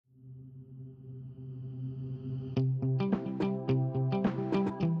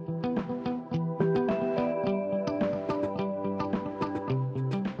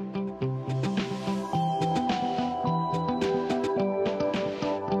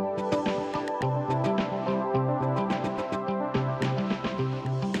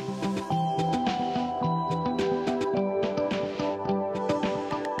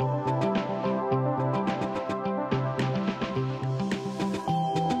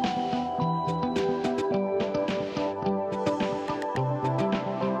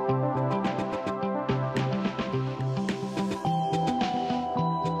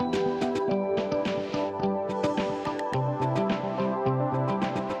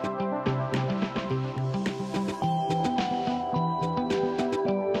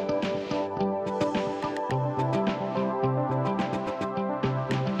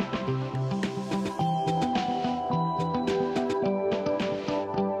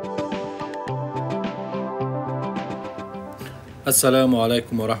Assalamu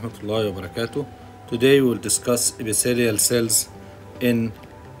alaikum wa rahmatullahi wa barakatuh. Today we will discuss epithelial cells in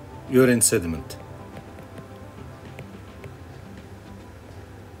urine sediment.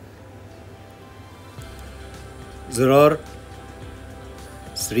 There are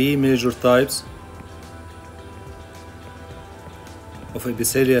three major types of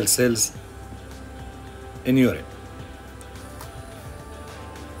epithelial cells in urine.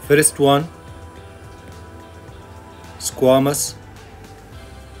 First one, squamous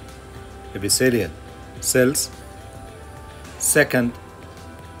epithelial cells. Second,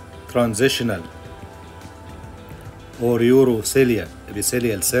 transitional or urothelial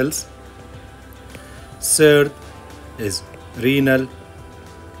epithelial cells. Third is renal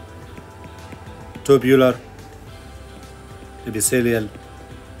tubular epithelial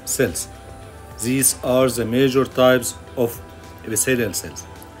cells. These are the major types of epithelial cells.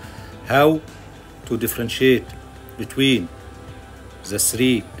 How to differentiate between the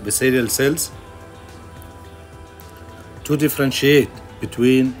three epithelial cells? To differentiate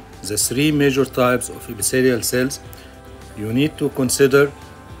between the three major types of epithelial cells, you need to consider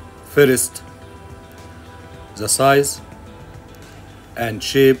first the size and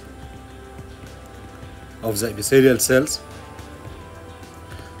shape of the epithelial cells.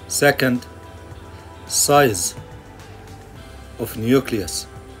 Second, size of nucleus.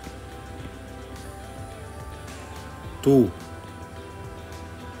 2,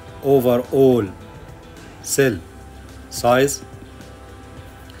 overall cell size.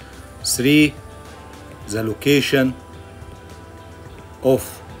 3, the location of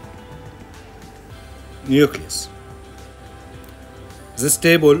nucleus. This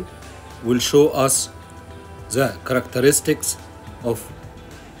table will show us the characteristics of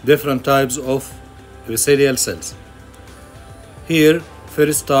different types of epithelial cells. Here,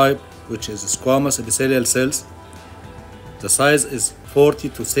 first type, which is squamous epithelial cells, the size is 40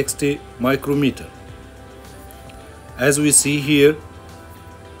 to 60 micrometer. As we see here,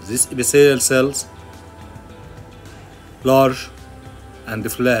 these epithelial cells large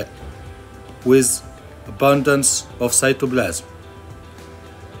and flat with abundance of cytoplasm.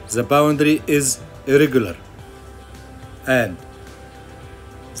 The boundary is irregular and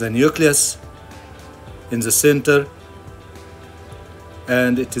the nucleus in the center,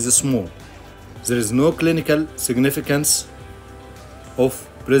 and it is small. There is no clinical significance of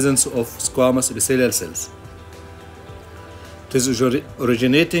presence of squamous epithelial cells. It is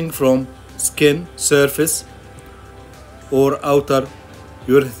originating from skin surface or outer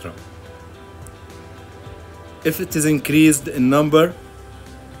urethra. If it is increased in number,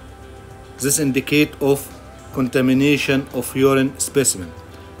 this indicates of contamination of urine specimen.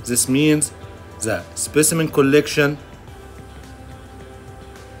 This means the specimen collection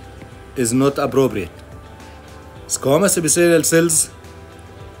is not appropriate. Squamous epithelial cells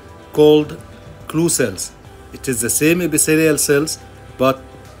called clue cells. It is the same epithelial cells, but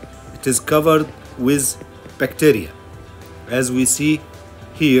it is covered with bacteria. As we see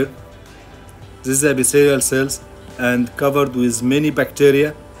here, this is epithelial cells and covered with many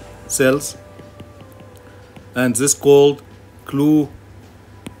bacteria cells, and this called clue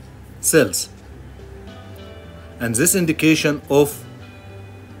cells. And this indication of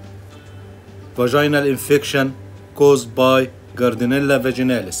vaginal infection caused by Gardnerella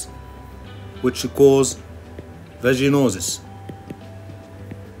vaginalis, which cause vaginosis.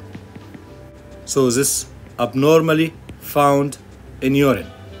 So this abnormally found in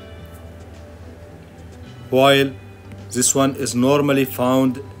urine, while this one is normally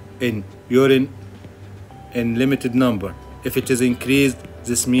found in urine in limited number. If it is increased,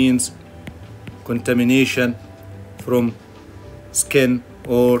 this means contamination from skin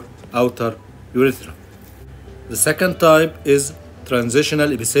or outer urethra. The second type is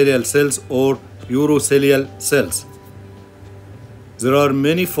transitional epithelial cells or urothelial cells. There are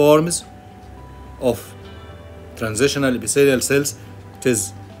many forms of transitional epithelial cells. It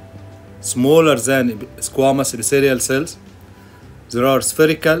is smaller than squamous epithelial cells. There are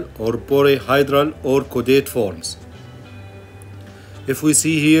spherical or polyhedral or caudate forms. If we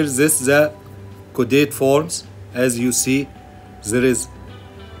see here, this is the caudate forms. As you see, there is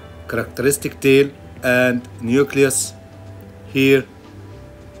characteristic tail and nucleus here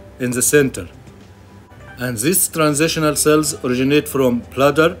in the center. And these transitional cells originate from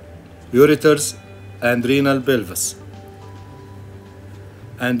bladder, ureters, and renal pelvis.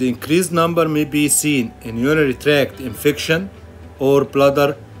 And the increased number may be seen in urinary tract infection or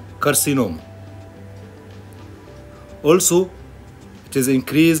bladder carcinoma. Also, it is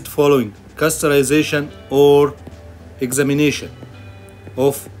increased following castration or examination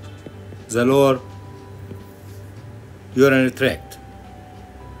of the lower urinary tract.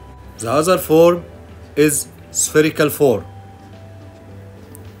 The other form is spherical form.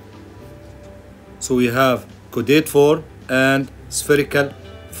 So we have caudate form and spherical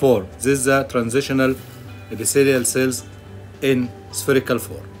form. This is the transitional epithelial cells in spherical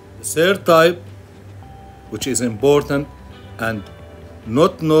form. The third type, which is important and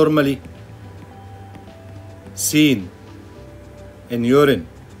not normally seen in urine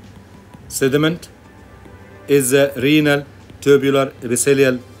sediment, is the renal tubular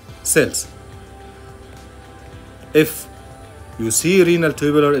epithelial cells. If you see renal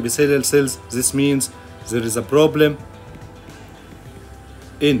tubular epithelial cells, this means there is a problem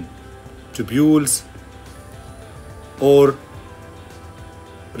in tubules or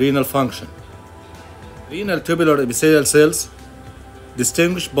renal function. Renal tubular epithelial cells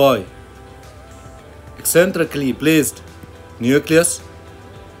distinguished by eccentrically placed nucleus.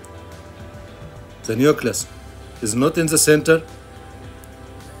 The nucleus is not in the center,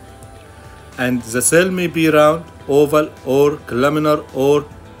 and the cell may be round, oval, or columnar, or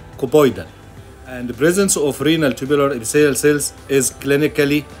cuboidal. And the presence of renal tubular epithelial cells is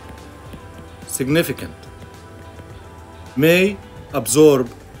clinically significant. May absorb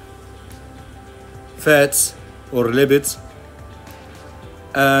fats or lipids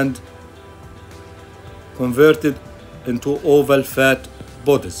and convert it into oval fat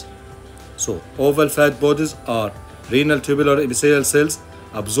bodies. So oval fat bodies are renal tubular epithelial cells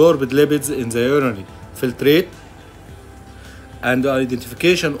absorbed lipids in the urinary filtrate, and the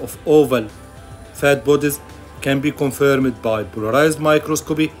identification of oval fat bodies can be confirmed by polarized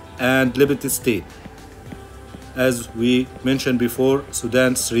microscopy and lipid stain. As we mentioned before,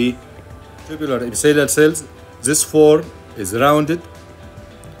 Sudan 3 tubular epithelial cells, this form is rounded.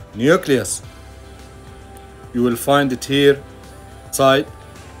 Nucleus, you will find it here side.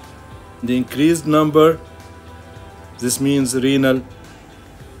 The increased number, this means renal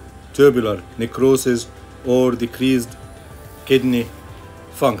tubular necrosis or decreased kidney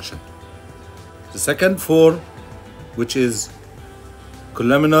function. The second form, which is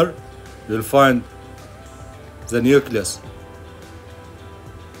columnar, you will find the nucleus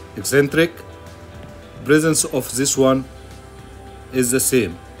eccentric. Presence of this one is the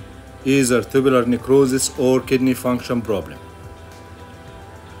same, either tubular necrosis or kidney function problem.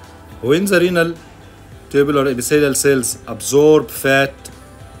 When the renal tubular epithelial cells absorb fat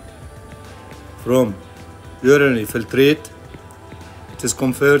from urinary filtrate, it is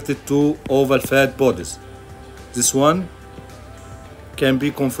converted to oval fat bodies. This one can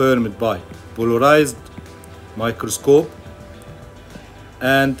be confirmed by polarized microscope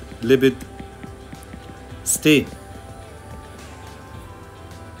and lipid stain.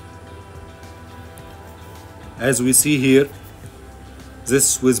 As we see here,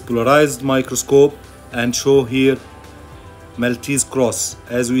 this with polarized microscope, and show here Maltese cross.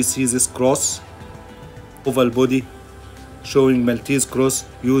 As we see this cross, oval body showing Maltese cross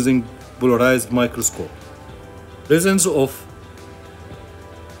using polarized microscope. Presence of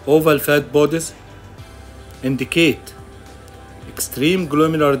oval fat bodies indicate extreme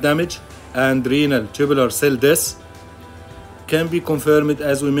glomerular damage and renal tubular cell death. Can be confirmed,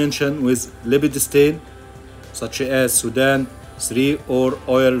 as we mentioned, with lipid stain such as Sudan 3 or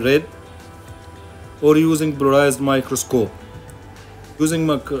oil red, or using polarized microscope. Using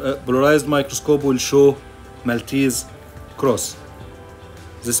polarized microscope will show Maltese cross.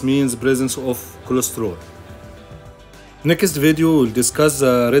 This means presence of cholesterol. Next video will discuss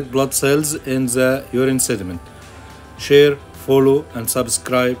the red blood cells in the urine sediment. Share, follow and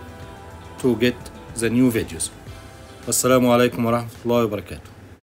subscribe to get the new videos. Wassalamu alaikum wa rahmatullahi wa barakatuh.